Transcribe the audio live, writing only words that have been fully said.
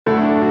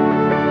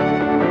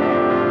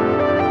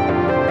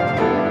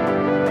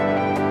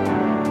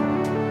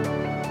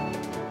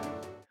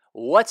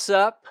What's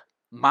up,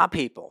 my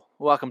people?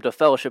 Welcome to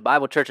Fellowship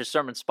Bible Church's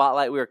Sermon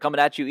Spotlight. We are coming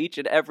at you each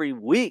and every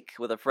week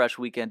with a fresh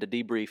weekend to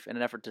debrief in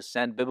an effort to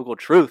send biblical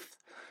truth.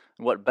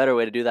 And what better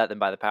way to do that than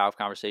by the power of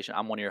conversation?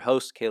 I'm one of your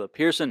hosts, Caleb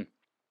Pearson.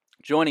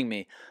 Joining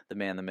me, the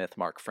man, the myth,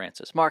 Mark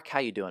Francis. Mark, how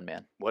you doing,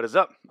 man? What is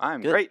up?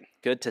 I'm great.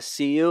 Good to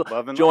see you.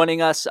 Loving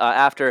Joining us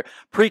after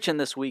preaching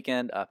this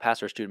weekend,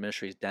 Pastor of Student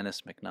Ministries,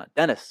 Dennis McNutt.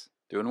 Dennis.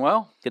 Doing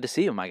well. Good to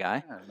see you, my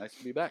guy. Yeah, nice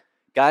to be back.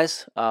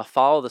 Guys,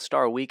 Follow the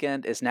Star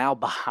weekend is now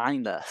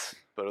behind us.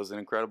 But it was an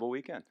incredible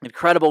weekend.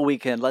 Incredible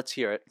weekend. Let's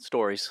hear it.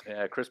 Stories.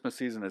 Yeah, Christmas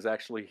season is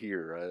actually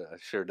here. I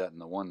shared that in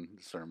the one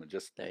sermon.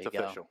 Just There It's you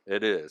go. official.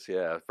 It is,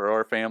 yeah. For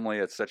our family,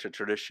 it's such a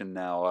tradition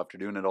now. After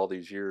doing it all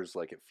these years,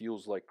 like it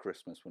feels like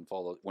Christmas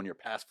when your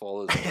past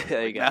follows.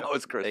 There you go. Now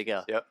it's Christmas. There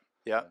you go.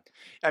 Yep.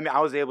 I mean, I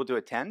was able to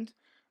attend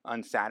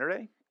on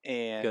Saturday,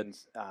 and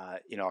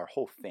our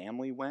whole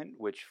family went.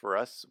 Which for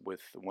us,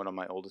 with one of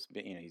my oldest,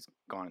 he's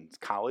gone to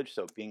college,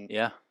 so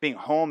being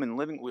home and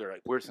living, we were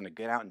like, we're just gonna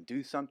get out and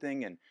do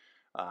something, and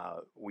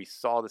we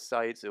saw the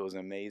sights. It was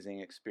an amazing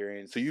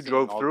experience. So you seeing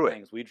drove all through the it?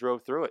 things. We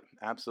drove through it.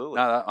 Absolutely.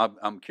 Now,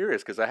 I'm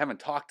curious because I haven't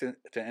talked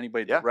to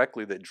anybody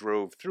directly that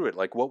drove through it.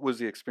 Like, what was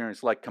the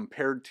experience like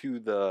compared to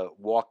the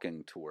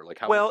walking tour? Like,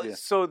 how?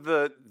 So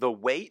the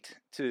wait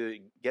to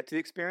get to the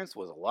experience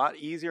was a lot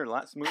easier, a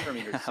lot smoother. I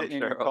mean, you're sitting in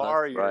sure your it was.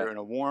 car, you're Right. in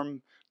a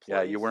warm place.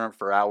 Yeah, you weren't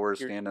for hours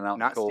You're standing out in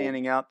not the cold.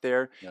 standing out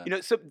there.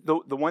 Yeah. So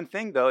the one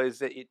thing though is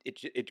that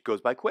it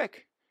goes by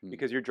quick. Hmm.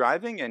 Because you're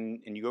driving and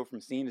you go from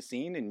scene to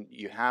scene and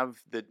you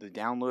have the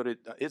downloaded.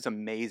 It's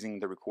amazing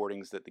the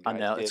recordings that the I guys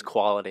know. did It's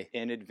quality.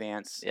 in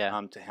advance. Yeah.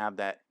 To have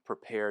that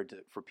prepared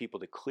for people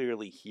to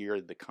clearly hear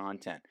the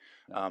content.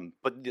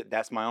 But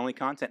that's my only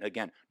content.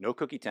 Again, no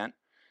cookie tent.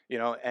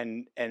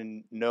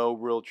 And no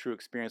real true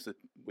experience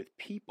with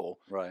people.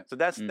 Right. So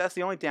that's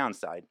the only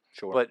downside.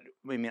 Sure. But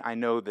I mean, I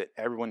know that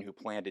everyone who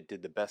planned it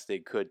did the best they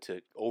could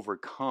to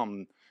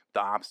overcome the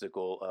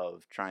obstacle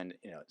of trying to,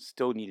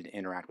 still needed to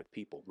interact with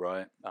people.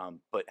 Right.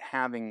 But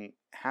having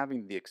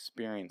the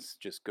experience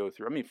just go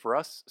through. I mean, for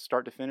us,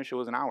 start to finish, it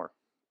was an hour.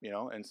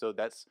 And so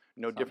that's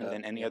no different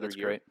than any other That's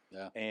year. great.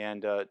 Yeah.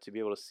 And to be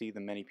able to see the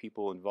many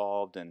people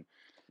involved, and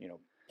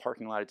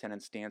parking lot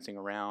attendants dancing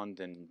around,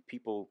 and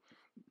people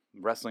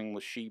wrestling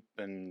with sheep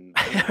and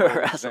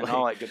Wrestling. and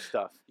all that good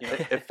stuff.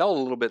 It felt a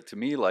little bit to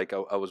me like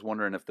I was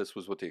wondering if this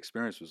was what the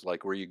experience was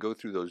like, where you go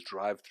through those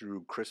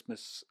drive-through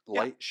Christmas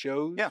light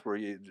shows, where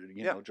you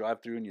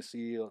drive through and you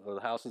see the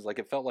houses. Like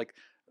it felt like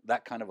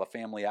that kind of a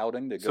family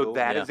outing to go. So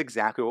that is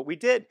exactly what we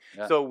did.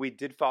 Yeah. So we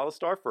did follow the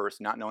star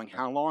first, not knowing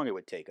how long it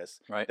would take us.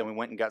 Right. Then we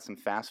went and got some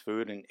fast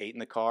food and ate in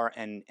the car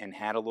and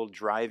had a little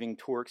driving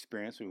tour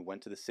experience. We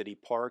went to the city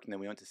park, and then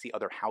we went to see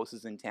other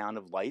houses in town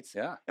of lights.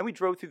 Yeah. And we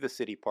drove through the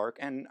city park.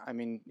 And I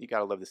mean, you got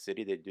to love the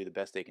city. They do the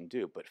best they can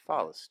do. But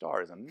follow the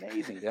star is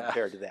amazing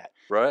compared to that.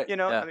 Right.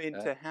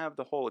 To have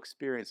the whole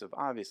experience of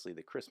obviously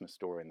the Christmas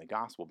story and the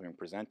gospel being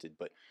presented,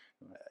 but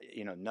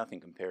nothing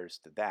compares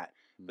to that.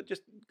 But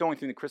just going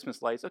through the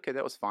Christmas lights, okay,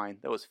 that was fine.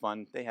 That was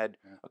fun. They had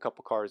a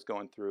couple cars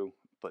going through,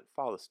 but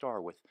follow the star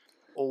with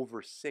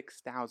over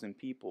 6,000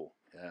 people.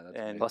 Yeah, that's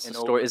And Plus the and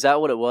story. over- Is that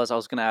what it was? I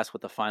was going to ask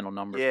what the final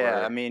numbers were.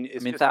 Yeah, I mean,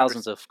 it's just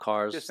thousands under, of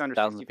cars, just under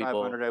thousands of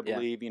people. 6,500, I Yeah.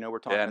 believe. We're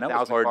talking and that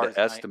was 1,000 hard cars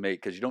to a night.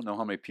 estimate because you don't know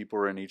how many people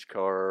are in each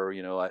car.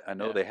 I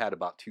know they had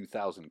about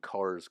 2,000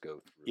 cars go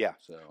through. Yeah.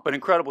 So, But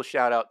incredible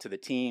shout out to the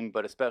team,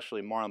 but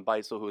especially Marlon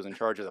Beitzel, who was in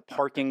charge of the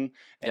parking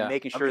and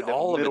making sure that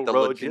all of Middle it, the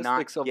Road did not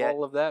logistics of get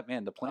all of that,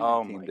 man, the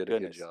planning team my did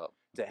goodness. a good job.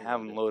 to have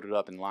them loaded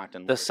up and locked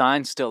and The loaded.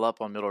 sign's still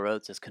up on Middle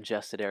Road. Says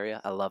congested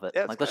area. I love it.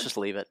 Yeah, it's Like, let's good. just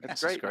leave it.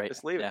 It's This is great.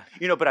 Just leave it.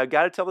 Yeah. But I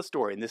got to tell the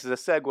story, and this is a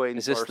segue into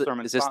Is this our the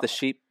sermon. is this the spotlight.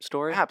 sheep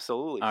story?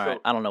 Absolutely. All So right.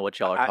 I don't know what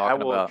y'all are I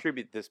talking will about.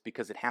 attribute this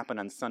because it happened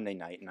on Sunday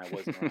night, and I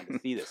wasn't around to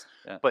see this.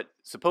 Yeah. But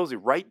supposedly,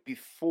 right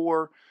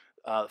before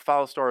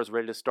Follow Star was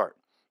ready to start,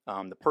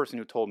 the person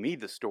who told me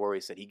the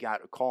story said he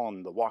got a call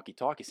on the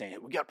walkie-talkie saying, hey,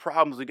 "We got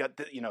problems. We got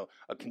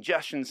a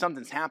congestion.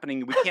 Something's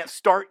happening. We can't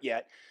start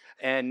yet."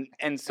 And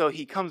so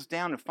he comes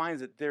down and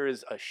finds that there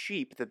is a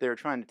sheep that they're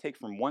trying to take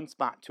from one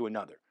spot to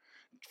another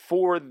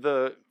for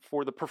the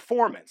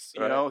performance,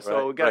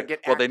 So we got to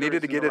get. Well, they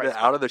needed to actors in get the it right out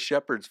spot. of the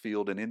shepherd's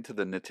field and into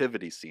the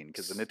nativity scene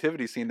because the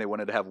nativity scene they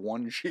wanted to have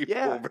one sheep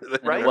Yeah, over there.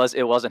 right.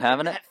 It wasn't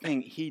having it. That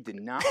thing, he did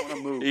not want to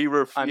move. He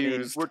refused. I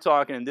mean, we're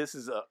talking, and this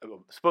is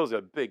supposedly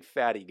a big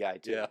fatty guy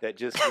too, Yeah. that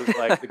just was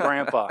like the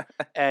grandpa,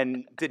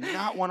 and did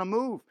not want to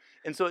move.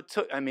 And so it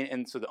took.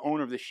 And so the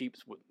owner of the sheep,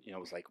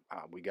 was like,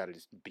 "We got to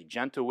just be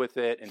gentle with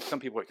it." And some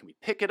people are, "Can we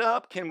pick it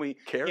up? Can we,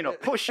 Carry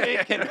it? push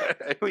it? Can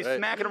we Right.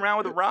 smack it around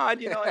with a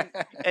rod?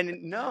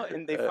 And no,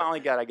 and they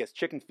finally got, I guess,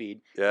 chicken feed.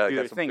 Yeah, do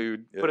got their some thing.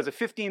 food. Yeah. But it's a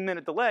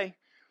 15-minute delay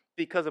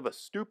because of a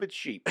stupid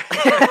sheep,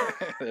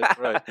 That's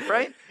right.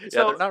 right? Yeah,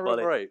 they're not real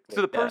funny. right.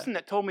 So the person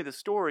that told me the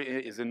story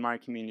is in my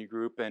community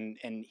group, and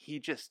he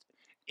just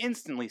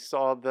instantly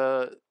saw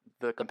the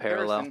comparison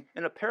parallel.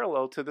 and a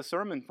parallel to the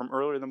sermon from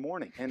earlier in the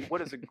morning. And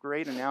what is a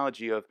great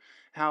analogy of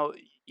how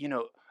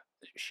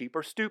sheep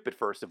are stupid,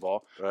 first of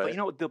all, but Right. you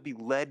know what? They'll be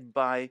led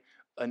by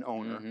an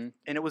owner, Mhm.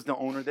 and it was the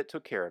owner that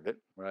took care of it,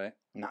 Right.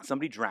 not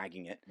somebody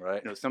dragging it.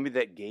 Right. You know, somebody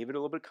that gave it a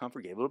little bit of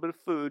comfort, gave it a little bit of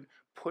food.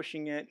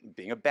 Pushing it,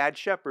 being a bad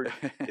shepherd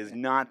is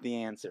not the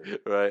answer.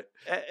 Right.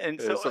 And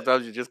Yeah, so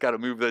sometimes you just got to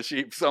move the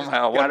sheep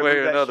somehow, gotta one way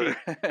move or that another.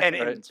 sheep. And, Right.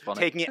 and It's funny.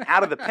 taking it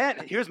out of the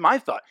pen, here's my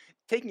thought.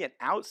 Taking it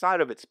outside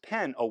of its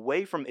pen,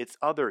 away from its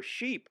other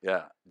sheep,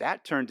 Yeah.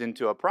 that turned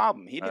into a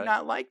problem. He did Right.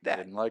 not like that.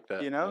 Didn't like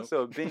that. You know, Nope.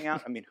 so being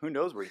out, I mean, who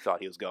knows where he thought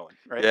he was going,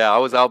 right? Yeah, I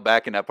was out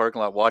back in that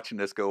parking lot watching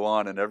this go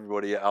on, and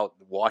everybody out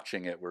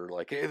watching it were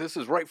like, "Hey, this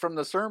is right from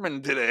the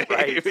sermon today.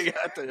 Right. we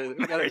got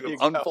There it you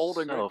go.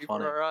 unfolding So right before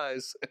funny. our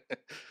eyes."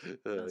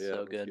 That's Yeah, so it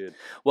was good.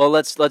 Well,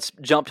 let's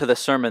jump to the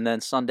sermon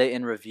then. Sunday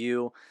in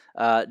review,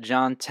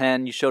 John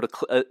 10. You showed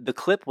the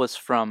clip was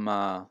from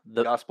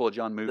the Gospel of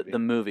John movie. the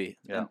movie.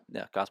 Yeah.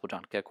 And, Gospel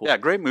John. Okay, cool. Yeah,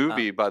 great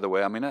movie, by the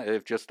way. I mean,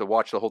 if just to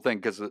watch the whole thing,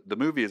 because the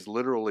movie is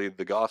literally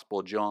the Gospel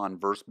of John,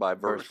 verse by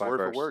verse, by Word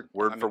verse. for word.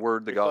 word I for mean,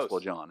 word, the pretty Gospel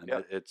close. of John, and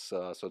Yeah. it's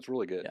so it's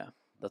really good. Yeah,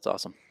 that's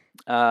awesome.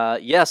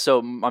 Yeah, so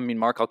I mean,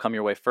 Mark, I'll come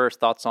your way first.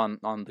 Thoughts on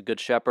the Good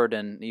Shepherd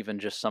and even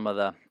just some of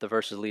the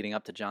verses leading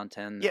up to John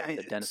 10 Yeah,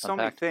 that Dennis so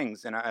many unpacked.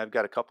 things, and I've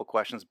got a couple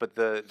questions. But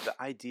the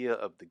idea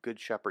of the Good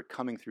Shepherd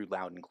coming through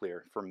loud and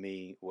clear for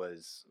me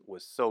was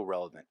so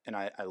relevant, and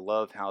I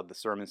love how the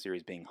sermon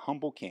series being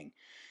Humble King,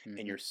 and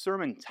Mhm. your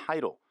sermon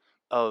title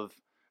of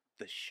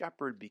the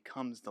shepherd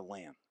becomes the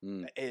lamb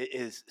Mm.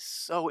 is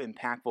so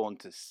impactful, and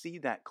to see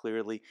that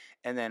clearly.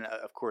 And then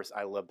of course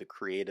I love the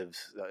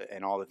creatives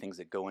and all the things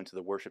that go into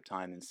the worship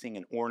time, and seeing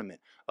an ornament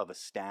of a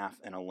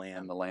staff and a lamb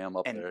And the lamb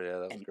up and, there, yeah, that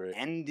was and great.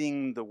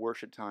 ending the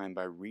worship time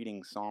by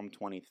reading Psalm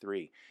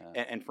 23.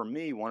 Yeah. And for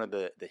me, one of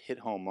the hit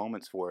home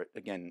moments for it,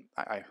 again,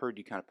 I heard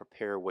you kind of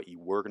prepare what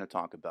you were going to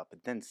talk about,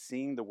 but then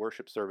seeing the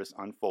worship service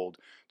unfold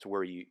to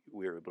where we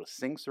were able to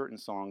sing certain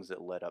songs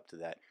that led up to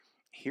that,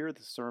 hear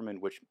the sermon,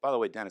 which, by the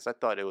way, Dennis, I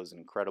thought it was an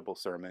incredible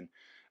sermon.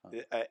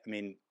 I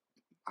mean,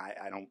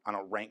 I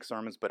don't rank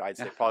sermons, but I'd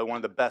say probably one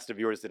of the best of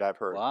yours that I've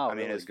heard. Wow, I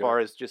mean, really as far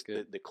good. as just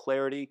Good. the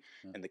clarity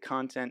Yeah. and the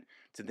content,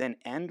 to then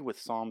end with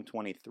Psalm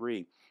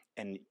 23,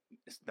 and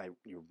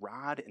your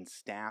rod and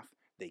staff,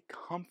 they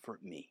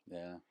comfort me.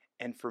 Yeah.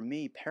 And for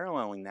me,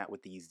 paralleling that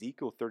with the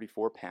Ezekiel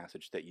 34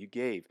 passage that you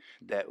gave,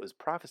 that was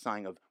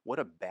prophesying of what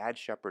a bad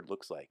shepherd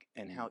looks like,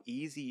 and how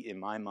easy in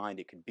my mind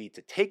it could be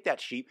to take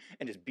that sheep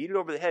and just beat it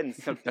over the head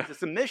into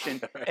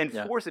submission and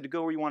Yeah. force it to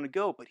go where you want to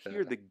go. But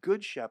here, Yeah. the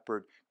good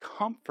shepherd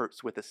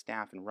comforts with a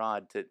staff and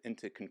rod, and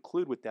to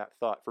conclude with that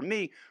thought, for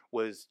me,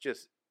 was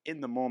just in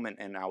the moment,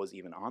 and I was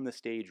even on the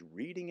stage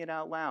reading it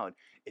out loud.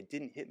 It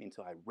didn't hit me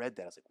until I read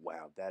that. I was like,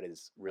 wow, that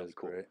is really That's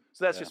cool. great.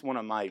 So that's Yeah. just one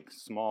of my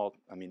small,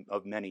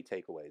 of many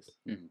takeaways.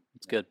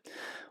 It's good.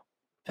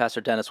 Pastor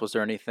Dennis, was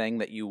there anything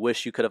that you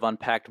wish you could have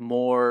unpacked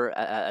more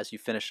as you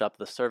finish up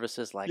the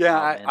services? Like, Yeah,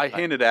 oh, man, I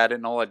hinted at it,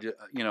 and all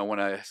when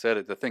I said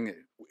it, the thing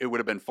it would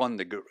have been fun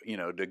to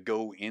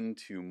go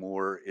into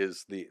more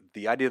is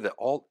the idea that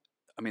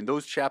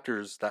those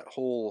chapters, that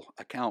whole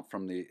account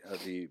from the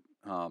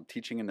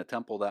teaching in the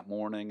temple that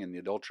morning, and the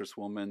adulterous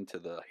woman, to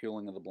the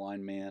healing of the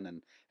blind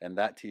man, and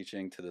that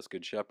teaching to this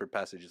good shepherd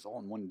passage, is all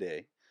in one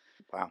day.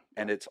 Wow.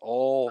 And it's I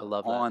all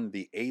love that. on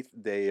the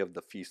 8th day of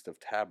the Feast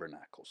of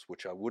Tabernacles,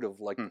 which I would have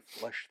liked to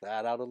flesh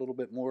that out a little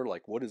bit more.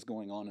 Like, what is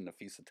going on in the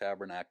Feast of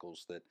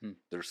Tabernacles, that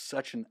there's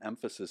such an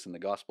emphasis in the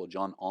Gospel of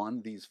John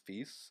on these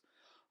feasts.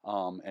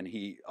 And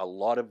a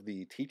lot of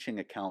the teaching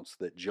accounts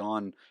that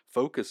John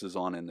focuses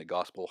on in the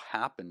Gospel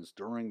happens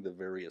during the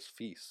various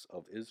feasts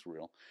of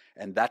Israel.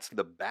 And that's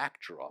the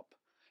backdrop.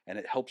 And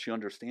it helps you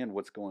understand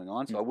what's going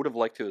on. So I would have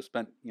liked to have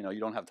spent, you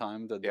don't have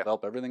time to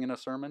develop everything in a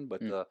sermon,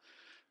 but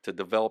to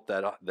develop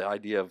the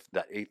idea of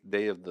that 8th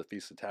day of the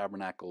Feast of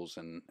Tabernacles,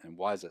 and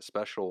why is it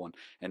special,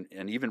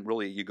 and even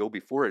really you go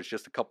before it, it's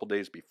just a couple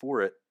days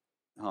before it,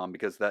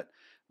 because that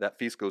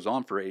feast goes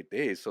on for 8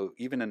 days. So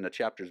even in the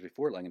chapters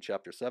before it, like in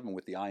chapter 7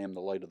 with the I am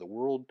the light of the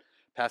world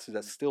passage,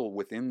 that's still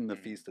within the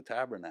Feast of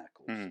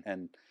Tabernacles.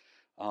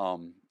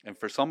 And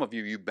for some of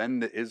you, you've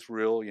been to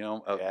Israel,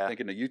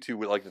 thinking of you two,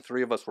 like the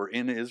three of us were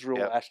in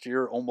Israel last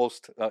year,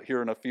 almost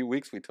here in a few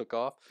weeks we took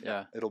off.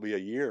 Yeah. It'll be a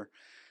year.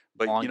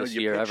 But Longest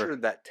you year picture ever.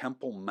 that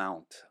Temple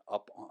Mount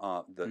up,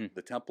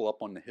 the temple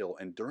up on the hill,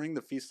 and during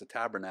the Feast of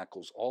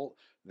Tabernacles, all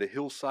the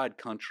hillside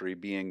country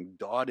being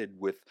dotted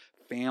with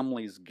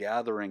families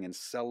gathering and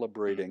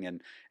celebrating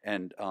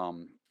and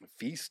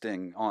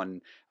feasting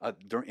on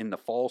in the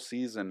fall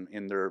season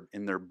in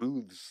their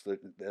booths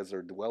as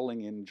they're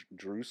dwelling in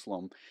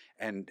Jerusalem,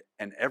 and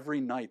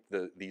every night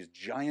these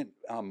giant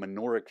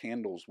menorah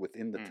candles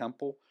within the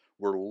temple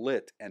were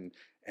lit, and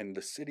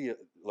the city,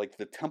 like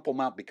the Temple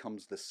Mount,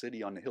 becomes the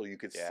city on the hill. You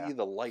could see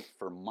the light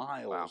for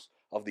miles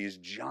of these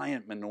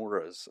giant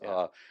menorahs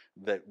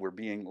that were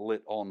being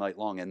lit all night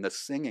long, and the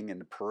singing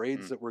and the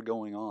parades that were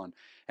going on,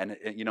 and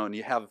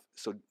you have,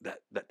 so that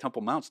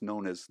Temple Mount's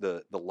known as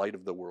the light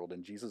of the world,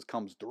 and Jesus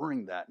comes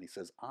during that, and he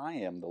says, "I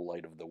am the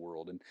light of the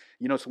world." And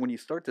so when you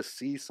start to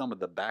see some of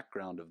the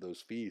background of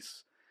those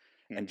feasts,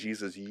 and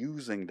Jesus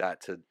using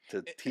that to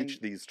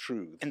teach these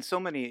truths, and so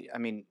many,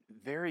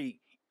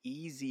 very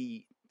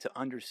easy to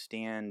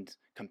understand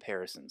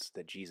comparisons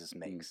that Jesus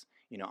makes.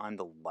 You know, I'm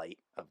the light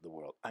of the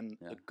world. I'm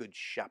a good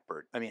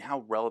shepherd. I mean,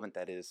 how relevant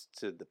that is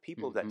to the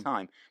people of that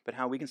time, but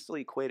how we can still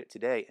equate it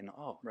today. And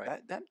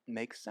that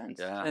makes sense.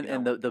 Yeah.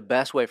 And the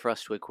best way for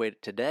us to equate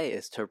it today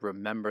is to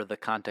remember the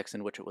context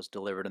in which it was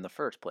delivered in the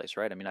first place,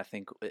 right? I mean, I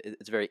think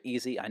it's very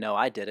easy. I know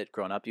I did it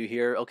growing up. You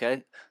hear,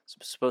 okay, it's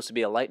supposed to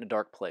be a light in a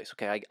dark place.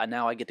 Okay,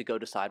 now I get to go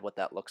decide what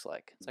that looks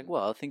like. It's like,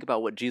 well, think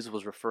about what Jesus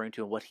was referring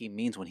to and what he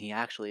means when he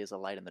actually is a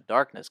light in the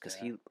darkness, because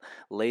he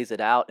lays it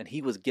out, and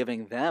he was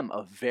giving them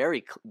a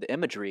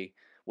the imagery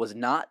was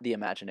not the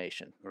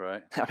imagination.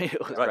 Right. I mean, it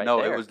was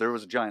there. There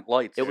was a giant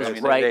light. It was I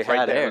mean, right they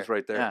had there. It was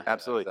right there. Yeah.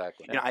 Absolutely.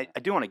 Exactly. You know, I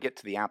do want to get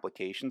to the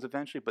applications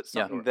eventually, but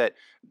something that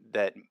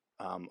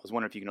I was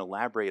wondering if you can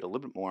elaborate a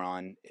little bit more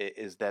on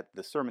is that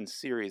the sermon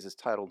series is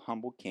titled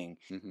Humble King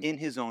in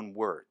his own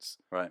words.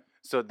 Right.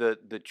 So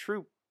the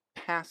true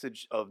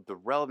passage of the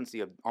relevancy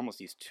of almost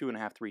these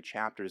 2.5, 3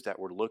 chapters that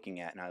we're looking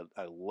at, and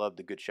I love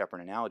the Good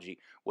Shepherd analogy,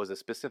 was a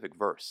specific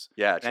verse.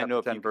 Yeah,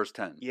 chapter 10, verse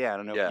 10. Yeah, I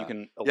don't know if you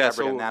can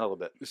elaborate on that a little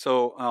bit.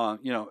 So,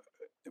 you know,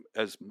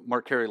 as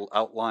Mark Carey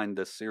outlined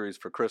this series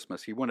for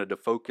Christmas, he wanted to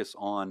focus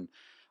on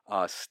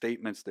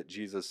statements that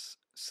Jesus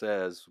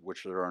says,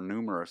 which there are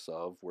numerous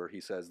of, where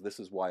he says, "This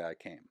is why I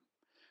came."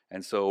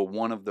 And so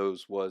one of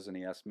those was, and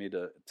he asked me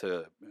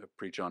to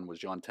preach on, was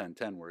John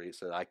 10:10, where he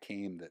said, "I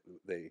came that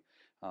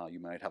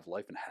you might have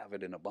life and have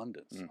it in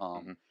abundance."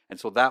 And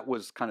so that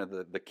was kind of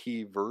the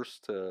key verse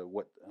to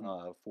what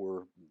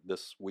for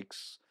this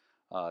week's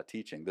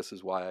teaching. This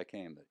is why I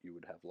came, that you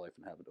would have life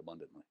and have it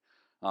abundantly.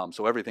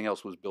 So everything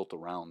else was built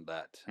around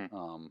that,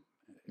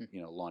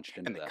 you know, launched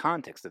into that. And the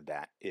context of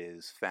that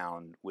is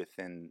found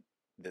within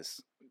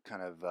this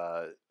kind of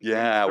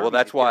well,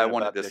 that's why I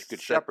wanted this Good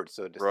Shepherd.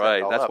 So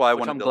right, that's why I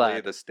wanted to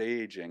lay the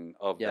staging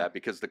of that,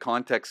 because the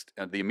context,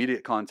 the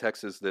immediate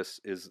context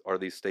are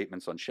these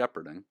statements on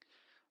shepherding.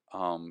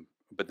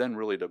 But then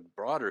really the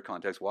broader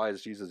context, why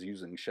is Jesus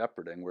using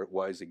shepherding?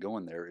 Why is he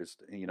going there? Is,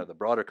 you know, the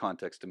broader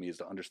context to me is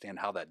to understand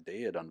how that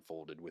day had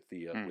unfolded with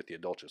the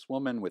adulterous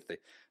woman, with the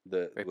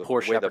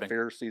way the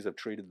Pharisees have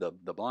treated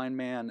the blind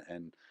man,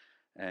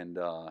 and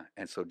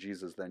so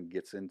Jesus then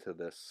gets into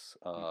this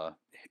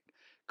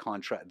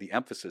contrast. The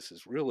emphasis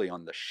is really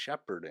on the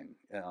shepherding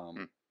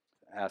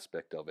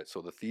aspect of it.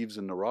 So the thieves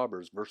and the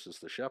robbers versus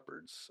the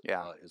shepherds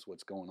is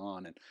what's going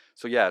on. And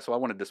so so I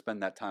wanted to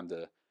spend that time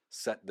to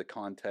set the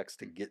context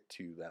to get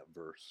to that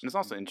verse. And it's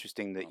also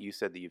interesting that you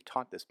said that you've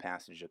taught this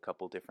passage a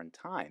couple different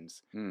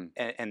times,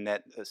 and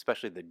that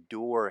especially the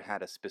door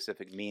had a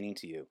specific meaning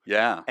to you.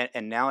 Yeah.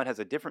 And now it has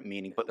a different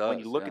meaning. But when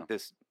you look at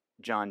this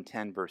John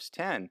 10, verse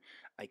 10,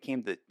 I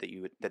came that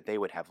they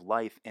would have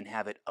life and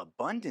have it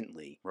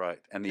abundantly. Right.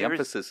 And the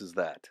emphasis is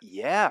that.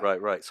 Yeah.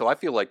 Right. So I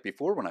feel like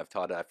before, when I've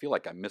taught it, I feel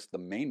like I missed the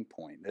main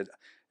point.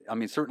 I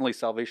mean, certainly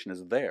salvation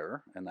is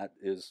there, and that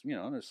is, you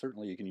know,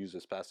 certainly you can use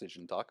this passage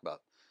and talk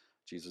about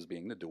Jesus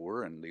being the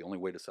door and the only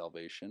way to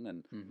salvation,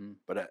 and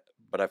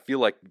but I feel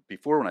like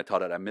before, when I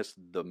taught it, I missed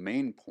the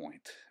main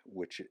point,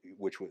 which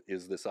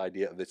is this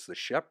idea of it's the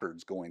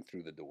shepherds going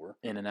through the door,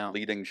 in and out,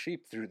 leading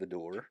sheep through the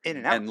door, in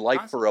and out, and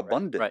life for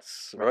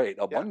abundance, right?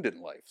 Abundant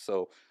life.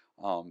 So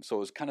it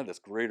was kind of this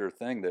greater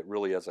thing that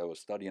really, as I was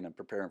studying and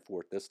preparing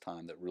for it this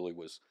time, that really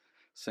was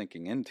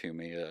sinking into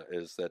me,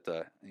 is that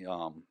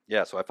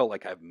so I felt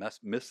like I've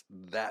missed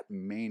that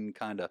main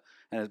kind of,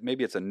 and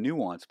maybe it's a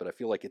nuance, but I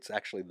feel like it's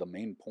actually the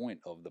main point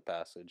of the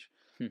passage,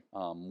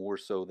 more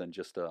so than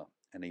just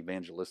an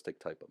evangelistic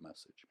type of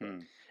message.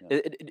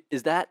 But,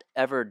 Is that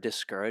ever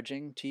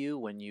discouraging to you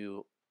when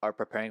you are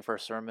preparing for a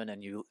sermon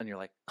and you're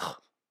like, oh,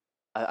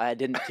 I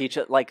didn't teach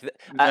it like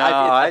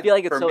I feel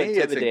like it's so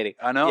intimidating.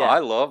 I know. I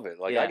love it.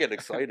 Like I get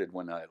excited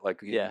when I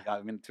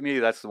I mean, to me,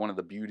 that's one of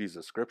the beauties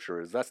of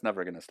Scripture, is that's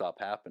never going to stop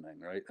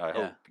happening, right? I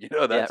hope, you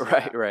know, that's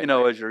right. You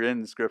know, as you're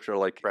in Scripture,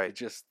 like it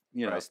just,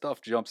 you know,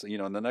 stuff jumps. You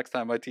know, and the next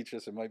time I teach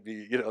this, it might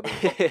be, you know,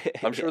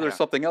 I'm sure there's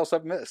something else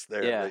I've missed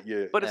there.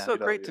 Yeah. But it's so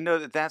great to know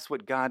that that's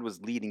what God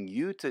was leading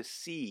you to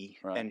see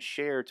and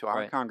share to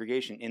our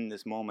congregation in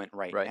this moment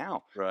right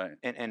now. Right.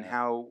 And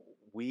how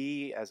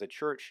we as a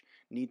church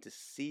need to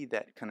see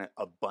that kind of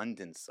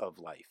abundance of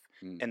life,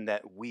 and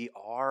that we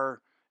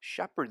are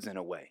shepherds in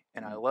a way.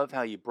 And I love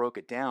how you broke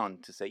it down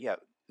to say,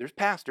 there's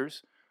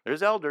pastors,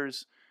 there's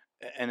elders,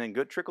 and then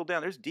good trickle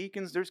down. There's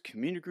deacons, there's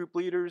community group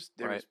leaders,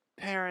 there's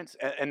parents,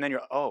 and then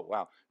you're, oh,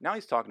 wow, now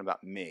he's talking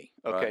about me.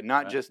 Okay,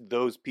 not just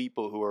those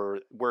people who are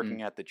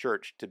working at the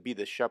church to be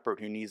the shepherd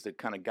who needs to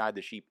kind of guide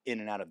the sheep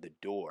in and out of the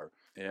door.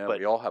 Yeah, but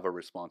we all have a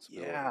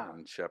responsibility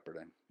in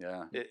shepherding.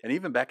 Yeah, and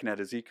even back in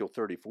that Ezekiel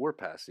 34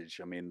 passage,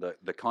 I mean,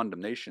 the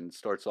condemnation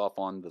starts off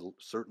on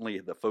certainly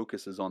the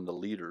focus is on the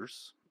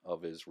leaders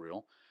of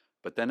Israel.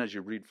 But then as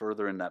you read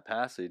further in that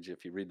passage,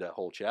 if you read that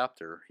whole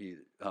chapter,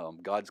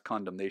 God's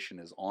condemnation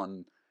is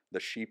on the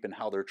sheep and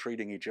how they're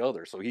treating each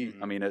other. So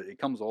I mean, it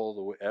comes all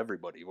the way,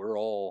 everybody. We're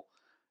all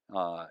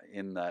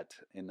in that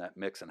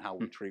mix, and how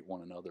we treat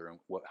one another, and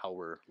how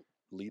we're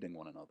leading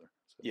one another.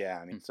 So. Yeah,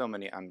 I mean, so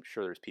many. I'm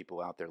sure there's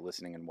people out there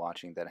listening and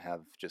watching that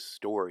have just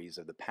stories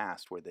of the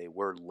past where they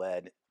were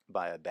led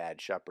by a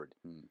bad shepherd,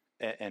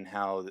 and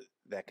how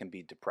that can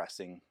be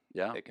depressing.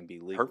 Yeah, it can be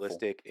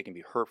legalistic. Hurtful. It can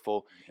be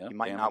hurtful. Yeah, You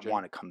might damaging. not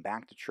want to come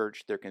back to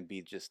church. There can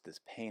be just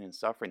this pain and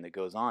suffering that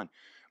goes on.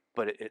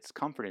 But it's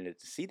comforting to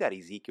see that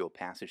Ezekiel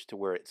passage to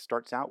where it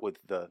starts out with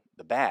the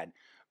bad,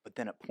 but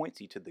then it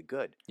points you to the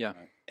good. Yeah.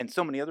 Right. And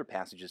so many other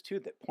passages too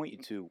that point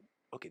you to,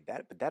 okay,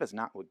 that is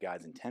not what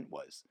God's intent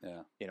was.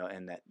 Yeah.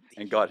 And that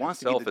God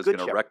wants himself to be the is good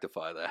going to shepherd.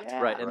 rectify that. Yeah,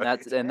 Right, and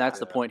that's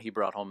the Yeah. point he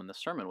brought home in the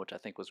sermon, which I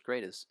think was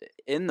great. Is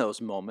in those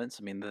moments,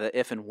 I mean, the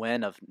if and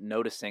when of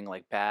noticing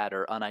like bad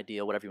or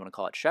unideal, whatever you want to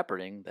call it,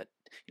 shepherding that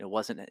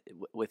wasn't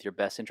with your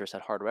best interest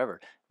at heart, or whatever.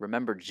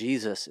 Remember,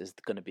 Jesus is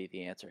going to be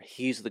the answer.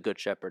 He's the good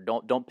shepherd.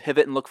 Don't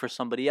pivot and look for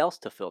somebody else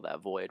to fill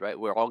that void. Right,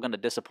 we're all going to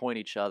disappoint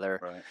each other.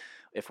 Right.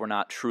 If we're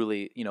not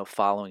truly,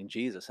 following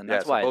Jesus, and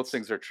that's so why both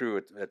things are true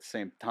at the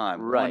same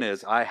time. Right. One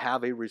is I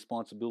have a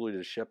responsibility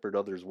to shepherd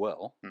others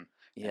well.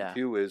 Yeah. And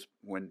two is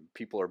when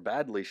people are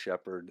badly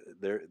shepherded,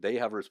 they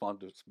have a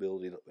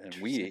responsibility, and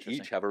we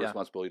each have a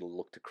responsibility to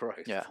look to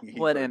Christ. Yeah.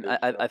 Well, and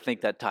I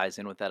think that ties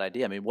in with that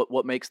idea. I mean,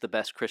 what makes the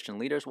best Christian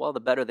leaders? Well, the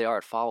better they are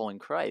at following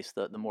Christ,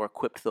 the more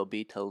equipped they'll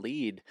be to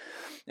lead.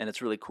 And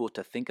it's really cool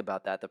to think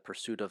about that, the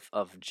pursuit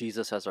of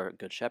Jesus as our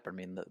good shepherd. I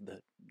mean,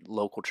 the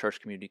local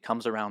church community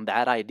comes around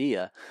that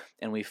idea,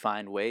 and we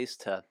find ways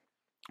to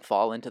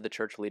fall into the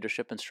church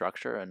leadership and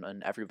structure,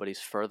 and everybody's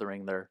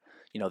furthering their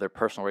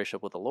personal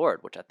relationship with the Lord,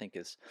 which I think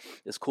is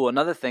cool.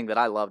 Another thing that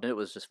I loved, and it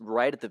was just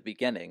right at the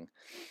beginning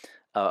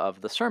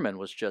of the sermon,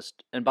 was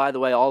just, and by the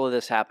way, all of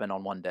this happened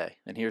on one day,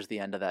 and here's the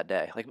end of that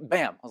day. Like,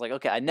 bam! I was like,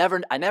 okay, I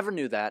never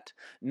knew that.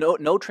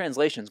 No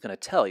translation is going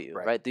to tell you,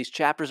 right? These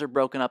chapters are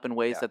broken up in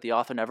ways that the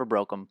author never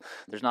broke them.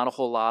 There's not a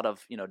whole lot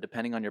of,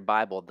 depending on your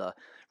Bible,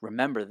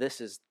 remember this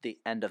is the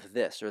end of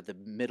this or the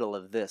middle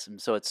of this, and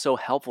so it's so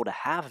helpful to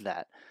have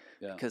that.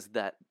 Yeah. Because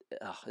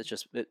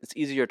it's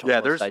easier to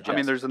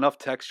digest. There's enough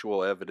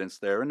textual evidence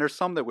there, and there's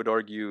some that would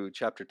argue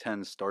chapter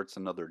 10 starts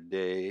another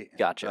day.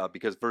 Gotcha.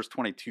 Because verse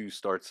 22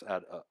 starts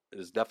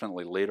is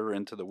definitely later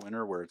into the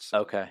winter where it's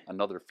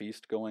another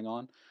feast going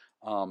on.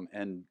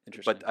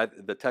 Interesting.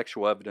 But the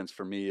textual evidence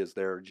for me is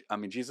there. I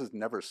mean, Jesus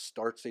never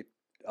starts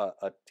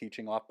a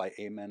teaching off by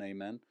amen,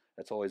 amen.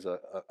 That's always a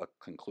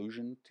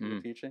conclusion to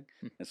a teaching.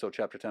 And so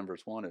chapter 10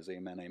 verse 1 is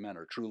amen, amen,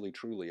 or truly,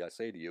 truly, I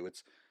say to you.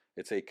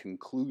 It's a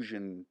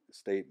conclusion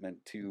statement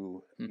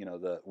to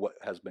what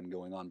has been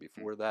going on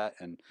before that.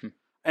 And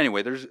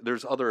anyway,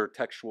 there's other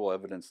textual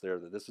evidence there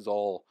that this is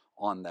all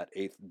on that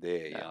 8th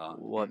day.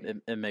 Well,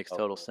 it makes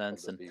total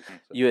sense. And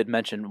you had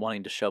mentioned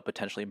wanting to show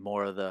potentially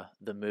more of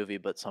the movie,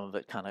 but some of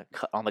it kind of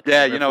cut on the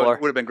floor.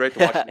 It would have been great to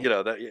watch.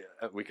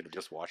 We could have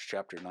just watched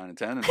chapter 9 and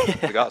 10 and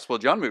the Gospel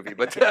of John movie.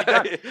 But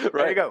right,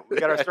 there you go. We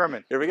got our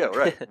sermon. Here we go.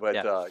 Right.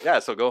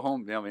 But so go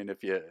home. I mean,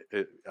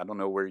 I don't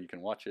know where you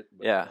can watch it.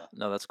 But,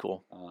 no, that's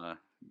cool.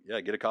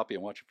 Get a copy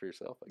and watch it for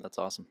yourself. That's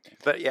awesome.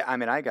 But I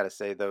mean, I got to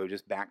say though,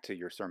 just back to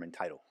your sermon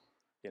title.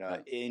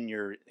 In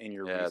your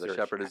research, the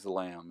shepherd is the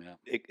lamb.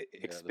 Yeah,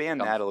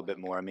 expand that a little bit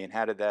more. I mean,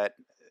 how did that?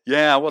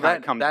 Yeah, well,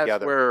 that's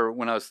together? Where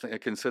when I was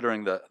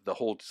considering the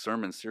whole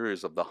sermon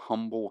series of the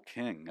humble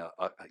king,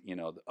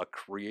 a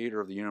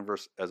creator of the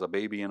universe as a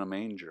baby in a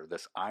manger,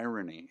 this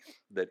irony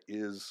that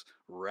is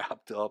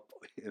wrapped up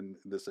in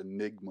this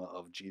enigma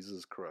of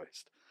Jesus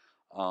Christ.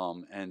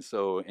 And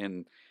so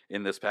in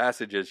this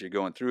passage, as you're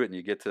going through it and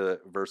you get to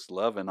verse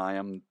 11, I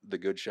am the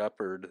good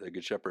shepherd. The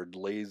good shepherd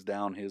lays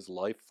down his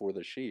life for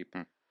the sheep.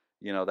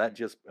 That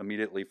just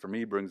immediately for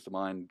me brings to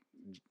mind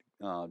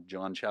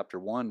John chapter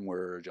 1,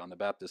 where John the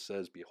Baptist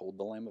says, behold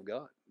the Lamb of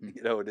God.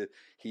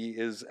 He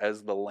is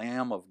as the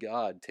Lamb of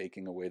God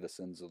taking away the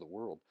sins of the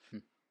world.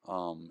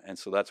 And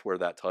so that's where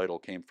that title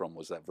came from,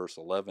 was that verse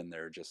 11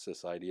 there, just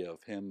this idea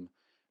of him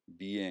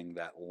being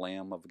that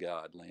Lamb of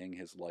God, laying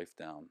his life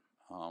down.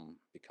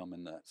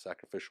 Becoming the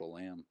sacrificial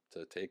lamb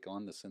to take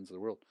on the sins of the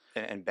world.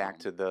 And back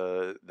to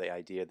the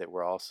idea that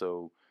we're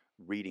also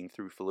reading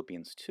through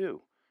Philippians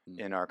 2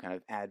 in our kind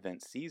of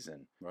Advent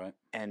season. Right.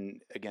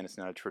 And again, it's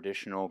not a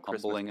traditional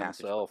Christmas humbling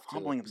passage. Himself To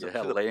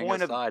the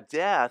point of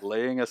death.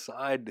 Laying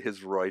aside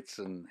his rights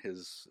and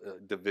his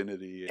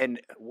divinity. And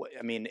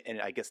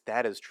I guess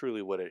that is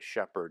truly what a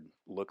shepherd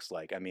looks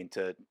like. I mean,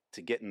 to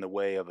get in the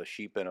way of a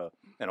sheep and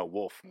a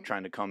wolf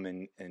trying to come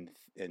in and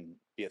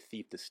be a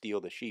thief to steal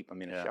the sheep. I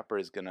mean, a shepherd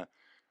is going to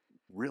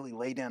really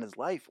lay down his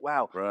life.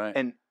 Wow.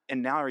 Right.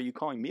 And now are you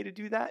calling me to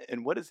do that?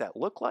 And what does that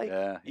look like?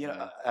 I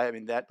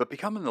mean that. But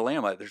becoming the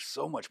lamb, there's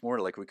so much more.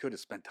 Like we could have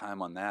spent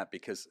time on that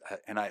because,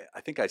 and I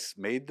think I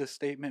made this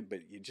statement, but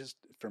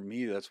for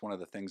me, that's one of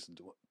the things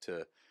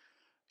to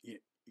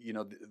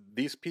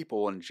these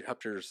people in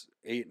chapters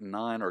 8 and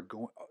 9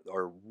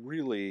 are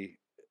really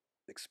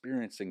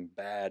experiencing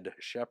bad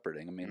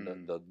shepherding. I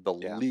mean, the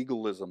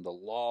legalism, the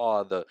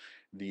law, the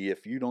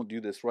if you don't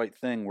do this right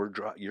thing,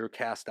 you're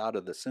cast out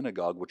of the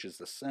synagogue, which is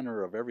the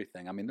center of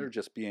everything. I mean,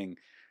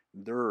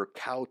 they're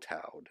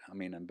kowtowed. I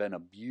mean, and been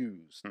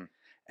abused.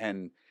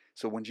 And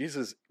so when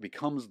Jesus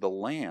becomes the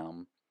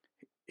lamb,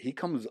 he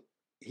comes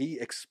he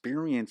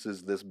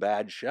experiences this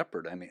bad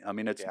shepherd. I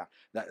mean, it's Yeah.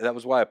 that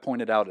was why I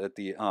pointed out at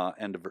the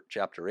end of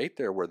chapter 8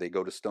 there, where they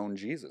go to stone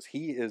Jesus.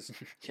 He is,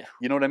 Yeah.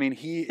 you know what I mean?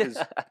 He is,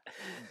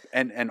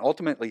 and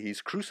ultimately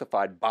he's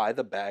crucified by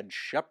the bad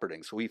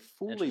shepherding. So he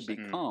fully Interesting.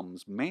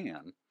 becomes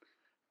man,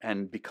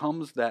 and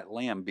becomes that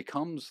lamb,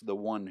 becomes the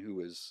one who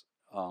is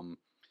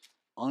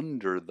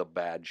under the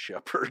bad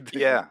shepherd.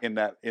 Yeah. in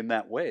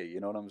that way, you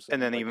know what I'm saying?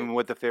 And then Like even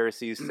what the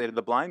Pharisees say to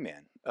the blind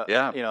man.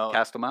 yeah, You know,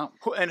 cast him out.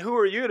 and who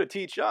are you to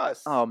teach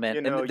us? Oh, man. You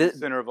And know, you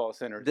sinner of all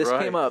sinners. This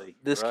came up. Right.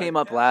 This came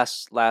up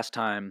last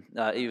time,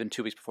 even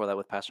 2 weeks before that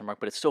with Pastor Mark.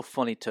 But it's still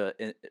funny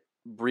to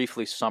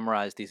briefly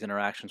summarize these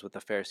interactions with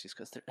the Pharisees,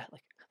 because they're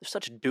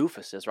such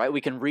doofuses, right?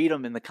 We can read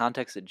them in the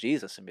context of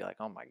Jesus and be like,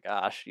 oh my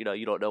gosh, you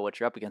don't know what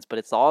you're up against. But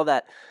it's all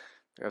that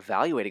they're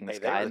evaluating this Hey,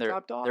 they guy, were and the they're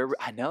top dogs. they're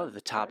I know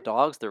the top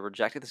dogs. They're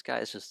rejecting this guy.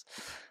 It's just,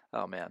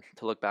 oh man,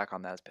 to look back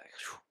on that, it's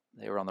like,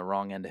 they were on the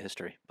wrong end of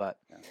history. But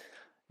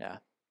yeah.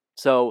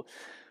 So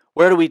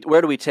where do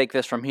we take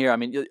this from here? I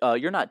mean,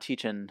 you're not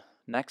teaching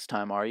next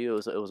time, are you?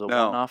 It was a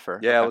one-off, or?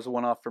 Yeah, Okay. it was a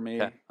one-off for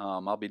me. Okay.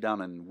 I'll be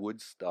down in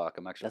Woodstock.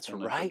 I'm actually That's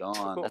coming right. to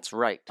Dawn, That's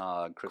right.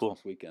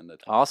 Christmas weekend. The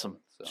Awesome.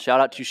 27th, so, Shout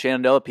out to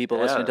Shenandoah people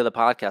listening to the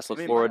podcast. Look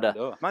I mean, forward to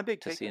Shenandoah. My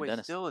big seeing takeaway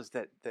Dennis. still is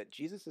that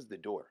Jesus is the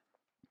door.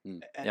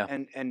 Mm. Yeah.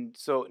 And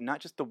so not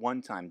just the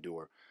one-time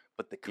door,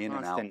 but the In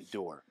and out. constant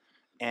door.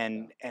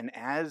 And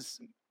as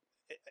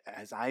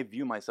I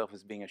view myself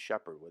as being a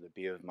shepherd, whether it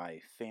be of my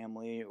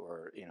family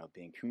or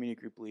being community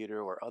group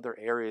leader or other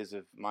areas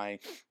of my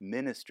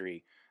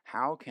ministry,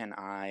 how can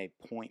I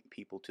point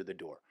people to the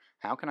door?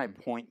 How can I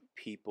point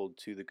people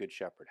to the Good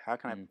Shepherd? How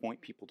can I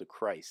point people to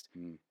Christ?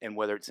 And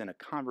whether it's in a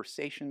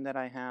conversation that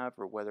I have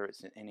or whether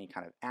it's in any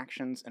kind of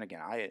actions, and again,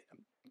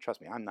 trust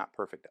me, I'm not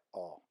perfect at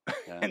all.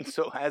 Yeah. And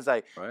so as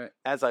I Right.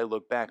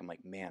 look back, I'm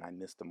like, man, I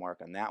missed the mark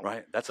on that one.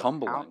 Right. That's So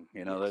humbling.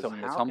 how- That's, so it's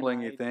how can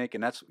humbling, you I- think,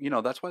 and that's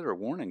that's why there are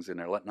warnings in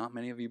there. Let not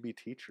many of you be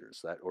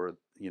teachers, that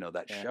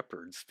Yeah.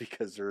 shepherds,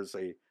 because there is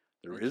a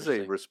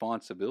Interesting.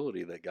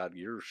 responsibility that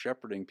you're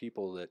shepherding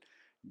people that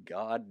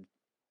God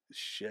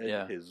shed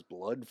Yeah. his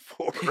blood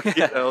for.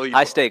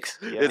 High stakes.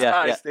 It's Yeah,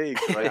 high yeah.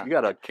 stakes, right? Yeah. You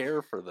got to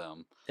care for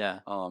them, Yeah.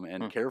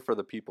 and care for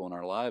the people in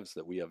our lives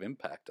that we have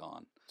impact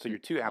on. So your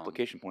two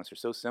application points are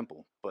so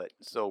simple, but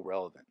so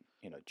relevant.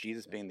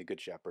 Jesus being the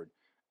Good Shepherd,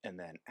 and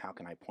then how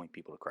can I point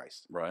people to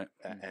Christ? Right.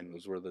 And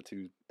those were the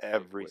two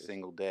every takeaways.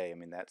 single day. I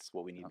mean, that's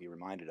what we need to be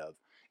reminded of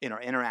in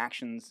our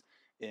interactions,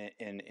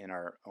 in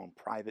our own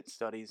private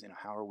studies.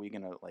 How are we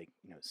going to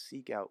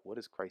seek out what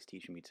is Christ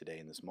teaching me today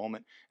in this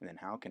moment, and then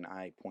how can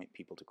I point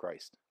people to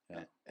Christ?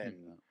 Yeah.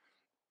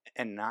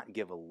 And not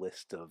give a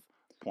list of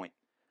point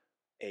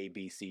A,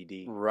 B, C,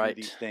 D, do Right,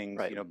 these things,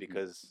 right.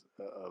 because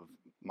of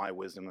my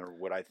wisdom or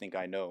what I think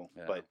I know,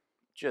 Yeah. but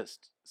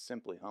just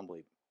simply,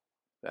 humbly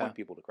point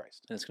people to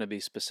Christ. And it's going to be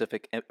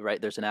specific,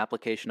 right? There's an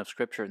application of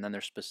Scripture, and then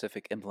there's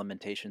specific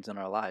implementations in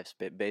our lives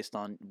based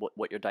on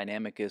what your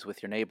dynamic is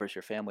with your neighbors,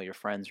 your family, your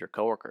friends, your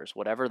coworkers,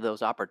 whatever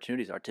those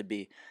opportunities are,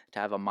 to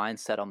have a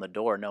mindset on the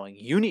door, knowing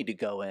you need to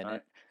go in.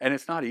 Right. And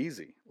it's not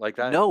easy. Like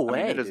that. No I mean,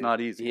 way, it is dude.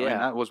 not easy. I Yeah. mean,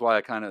 that was why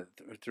I kind of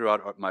threw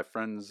out my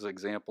friend's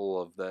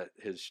example of that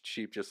his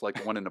sheep, just like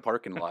the one in the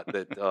parking lot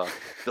that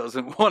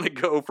doesn't want to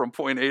go from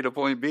point A to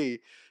point B.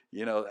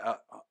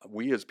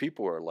 We as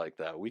people are like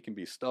that. We can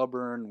be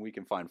stubborn. We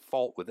can find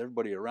fault with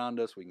everybody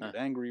around us. We can get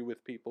angry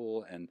with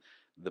people, and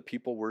the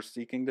people we're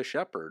seeking to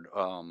shepherd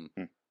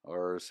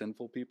are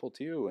sinful people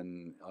too.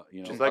 And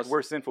just like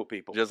we're sinful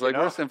people. Just like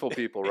we're sinful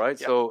people, right?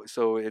 Yeah.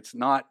 So it's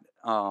not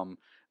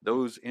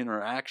those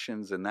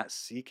interactions, and that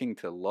seeking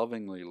to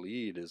lovingly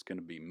lead is going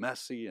to be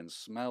messy and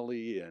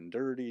smelly and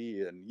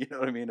dirty, and you know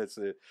what I mean. It's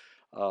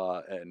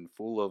and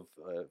full of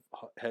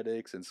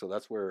headaches, and so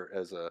that's where,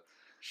 as a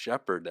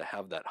shepherd, to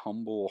have that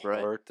humble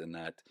heart and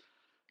that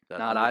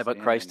not I but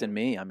Christ in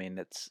me. I mean,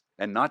 it's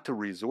and not to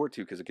resort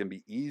to, because it can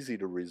be easy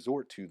to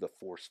resort to the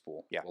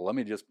forceful. Yeah. Well, let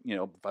me just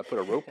if I put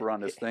a rope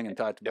around this thing and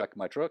tie it to the back of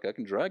my truck, I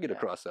can drag it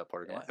across that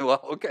parking lot.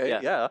 Well, okay,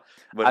 Yeah.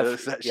 but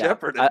it's that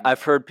shepherd.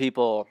 I've heard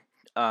people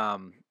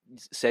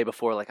say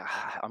before, like,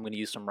 I'm going to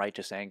use some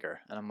righteous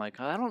anger, and I'm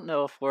like, I don't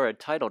know if we're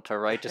entitled to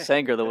righteous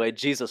anger the way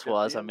Jesus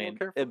was. I mean,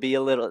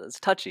 it's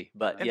touchy,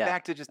 but and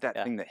back to just that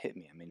thing that hit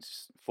me. I mean,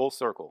 it's full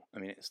circle. I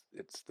mean,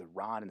 it's the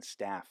rod and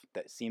staff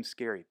that seems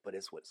scary, but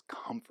it's what's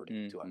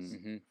comforting to us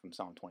from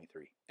Psalm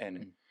 23.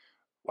 And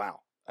wow,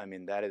 I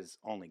mean, that is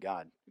only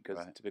God, because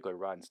typically a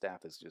rod and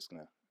staff is just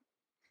going to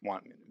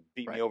want me to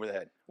beat me over the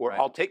head, or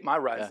I'll take my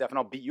rod and staff and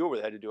I'll beat you over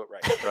the head to do it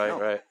right.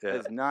 Right. Yeah.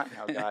 That's not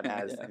how God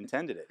has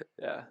intended it.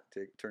 Yeah.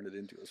 Turn it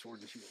into a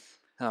sword and shield.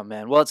 Oh,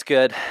 man. Well, it's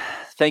good.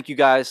 Thank you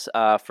guys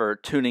for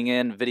tuning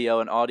in,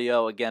 video and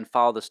audio. Again,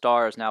 Follow the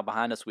Star is now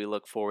behind us. We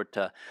look forward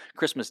to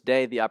Christmas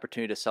Day, the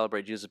opportunity to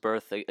celebrate Jesus'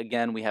 birth.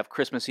 Again, we have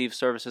Christmas Eve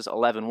services,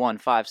 11, 1,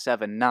 5,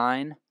 7,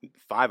 9.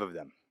 5 of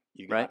them.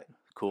 You got it.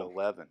 Cool.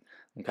 11.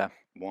 Okay.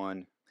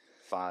 1,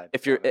 5.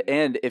 If you're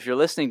 7. if you're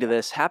listening to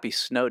this, happy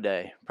snow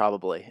day,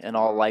 probably in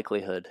all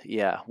likelihood.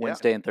 Yeah,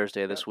 Wednesday and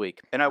Thursday of this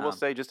week. And I will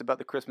say just about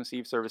the Christmas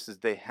Eve services,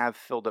 they have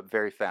filled up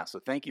very fast. So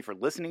thank you for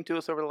listening to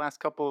us over the last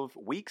couple of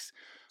weeks.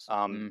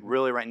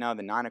 Really, right now,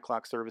 the 9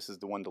 o'clock service is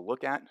the one to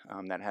look at.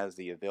 That has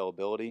the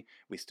availability.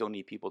 We still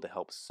need people to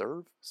help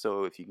serve.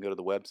 So if you can go to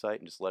the website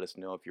and just let us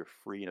know if you're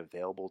free and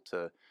available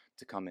to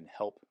come and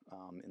help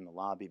in the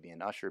lobby, be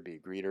an usher, be a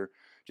greeter,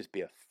 just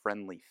be a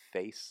friendly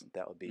face,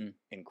 that would be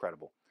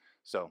incredible.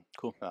 So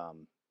cool.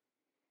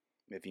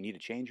 If you need to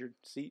change your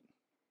seat,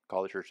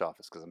 call the church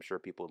office, because I'm sure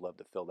people would love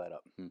to fill that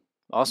up.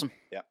 Awesome.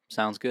 Yeah.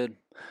 Sounds good.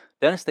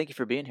 Dennis, thank you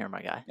for being here,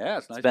 my guy. Yeah,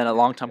 it's been a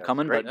long time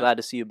coming, but glad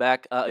to see you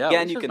back.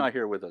 Again, you can not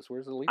here with us.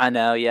 Where's Alicia? I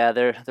know. Yeah,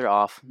 they're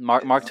off.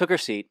 Mark took her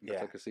seat.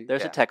 Yeah.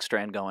 There's a text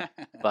strand going,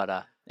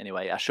 but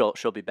anyway, she'll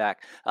be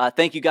back.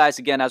 Thank you guys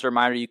again. As a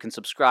reminder, you can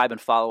subscribe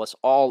and follow us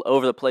all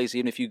over the place.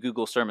 Even if you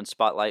Google Sermon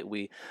Spotlight,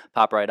 we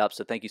pop right up.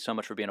 So thank you so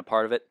much for being a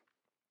part of it.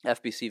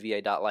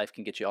 FBCVA.life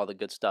can get you all the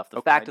good stuff.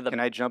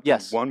 Can I jump in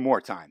one more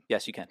time?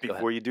 Yes, you can.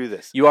 Before you do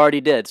this. You already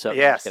did. So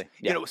yes.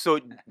 So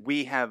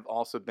we have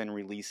also been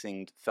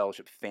releasing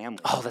Fellowship Family.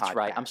 Oh, that's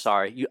right. I'm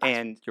sorry. You're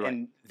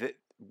right.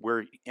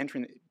 We're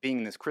being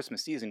in this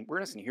Christmas season, we're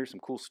going to hear some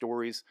cool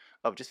stories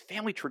of just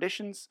family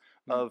traditions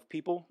of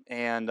people.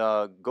 And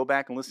go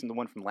back and listen to the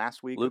one from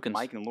last week with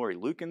Mike and Lori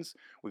Lukens.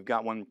 We've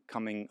got one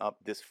coming up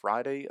this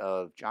Friday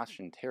of Josh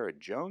and Tara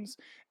Jones.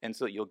 And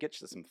so you'll get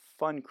some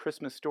fun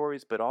Christmas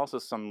stories, but also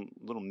some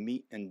little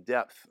meat and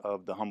depth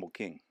of the humble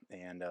king.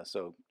 And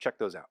so check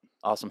those out.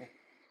 Awesome.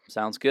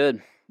 Sounds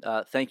good.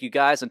 Thank you,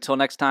 guys. Until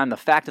next time, the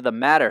fact of the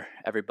matter,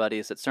 everybody,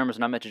 is that sermons are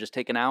not meant to just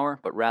take an hour,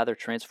 but rather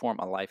transform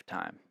a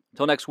lifetime.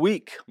 Until next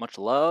week, much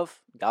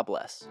love. God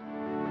bless.